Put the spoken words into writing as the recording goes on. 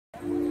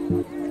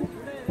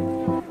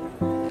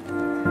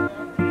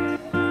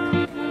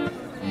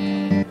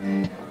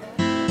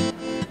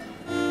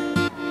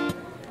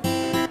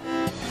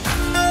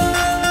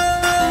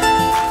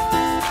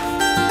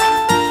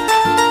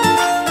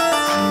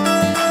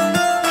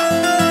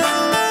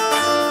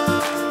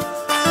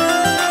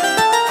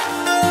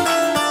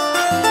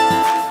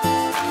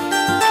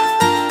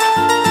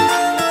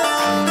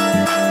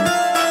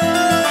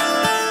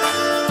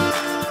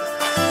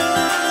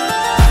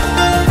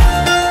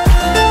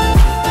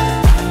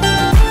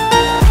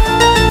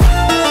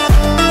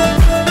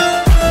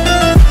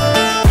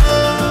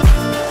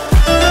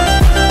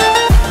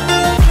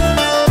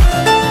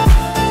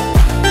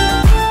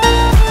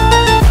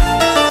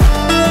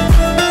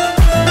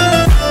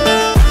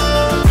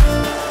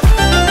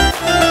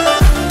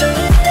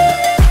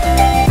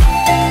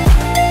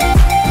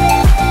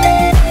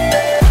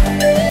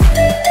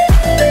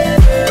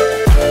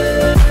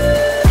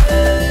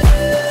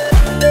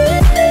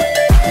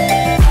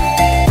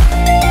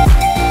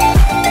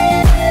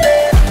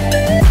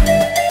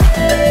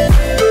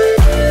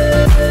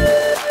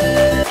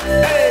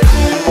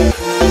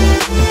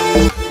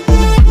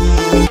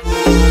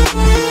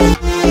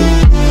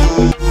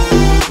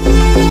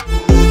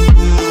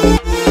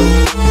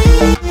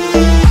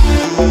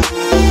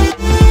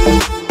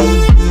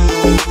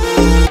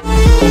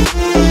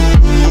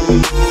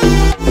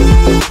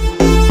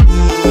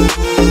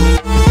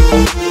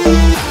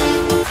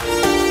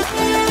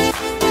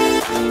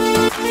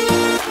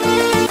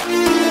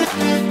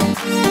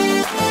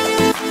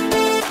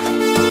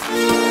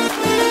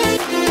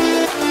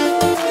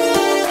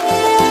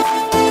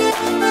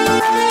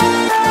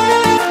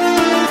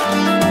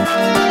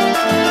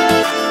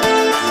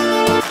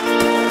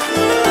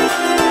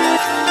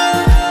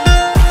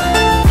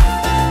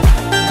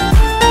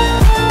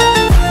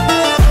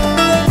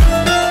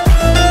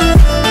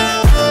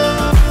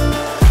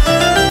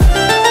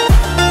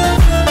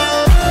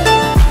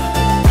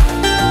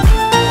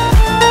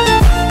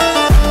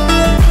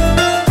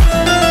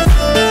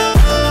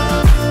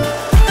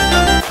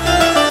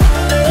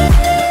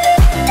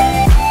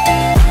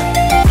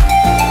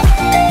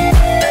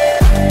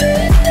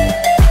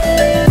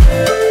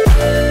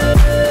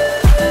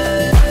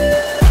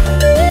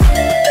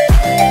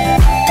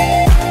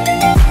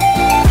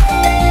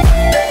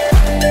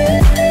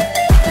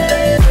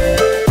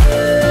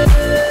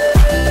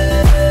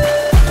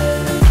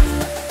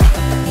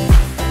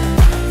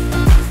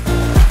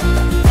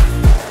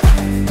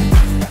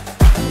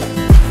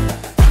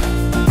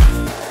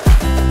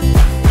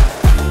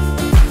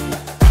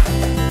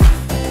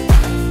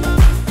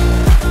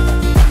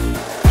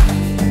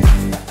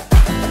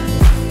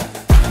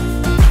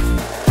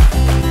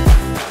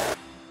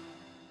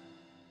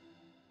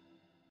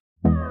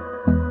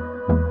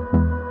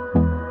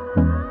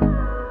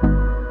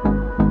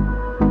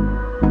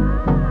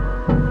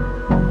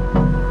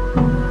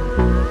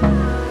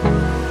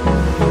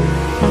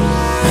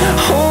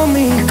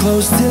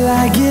close till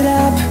I get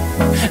up.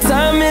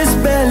 Time is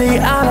barely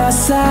on our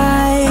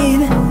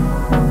side.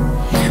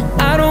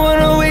 I don't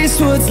wanna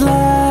waste what's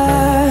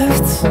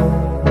left.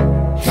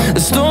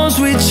 The storms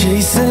we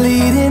chase are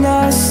leading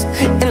us,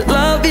 and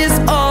love is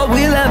all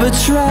we'll ever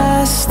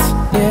trust.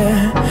 Yeah,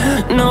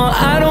 no,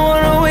 I don't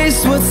wanna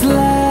waste what's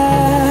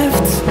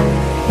left.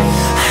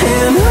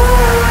 And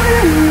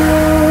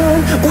on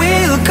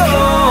we'll go,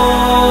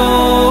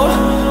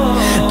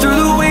 through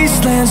the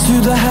wastelands,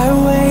 through the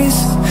highways,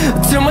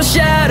 till my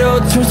shadow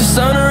turns to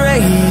sun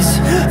rays.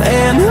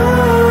 And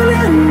on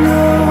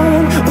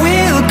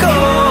we'll go,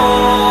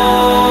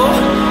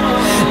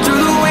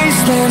 through the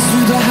wastelands,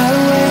 through the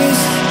highways,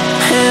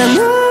 and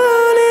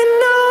on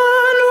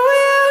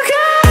we'll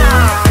go.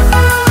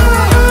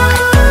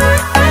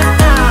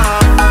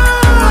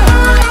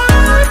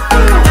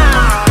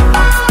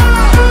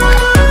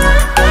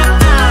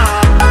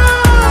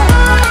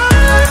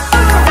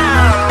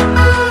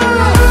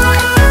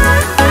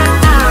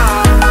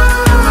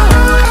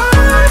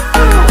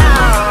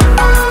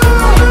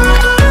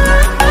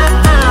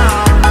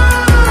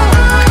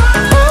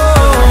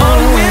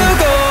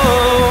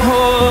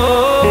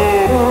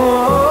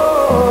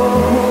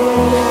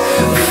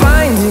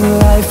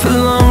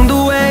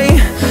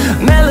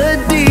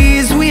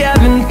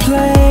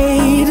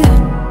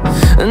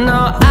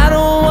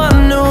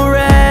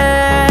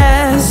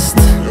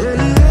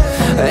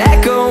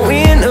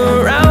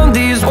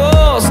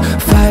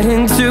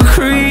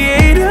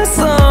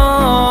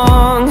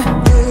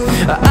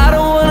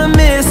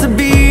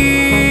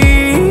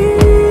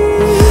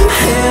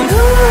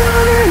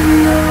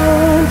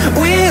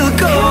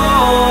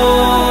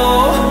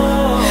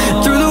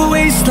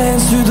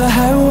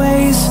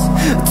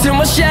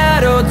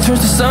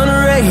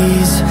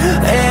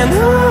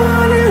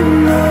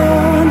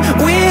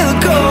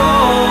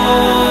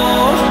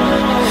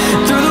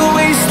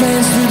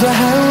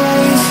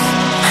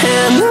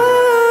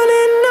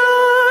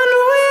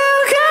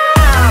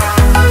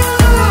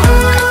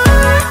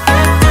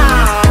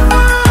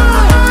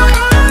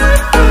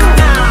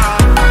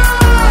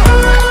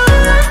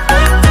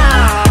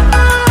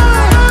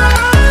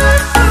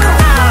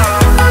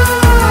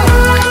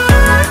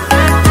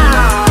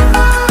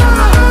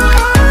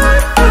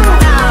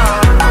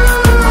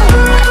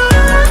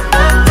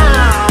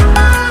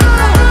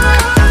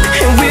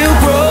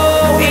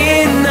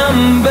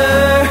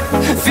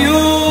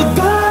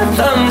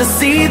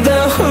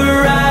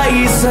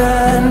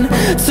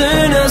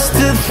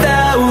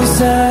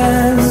 side.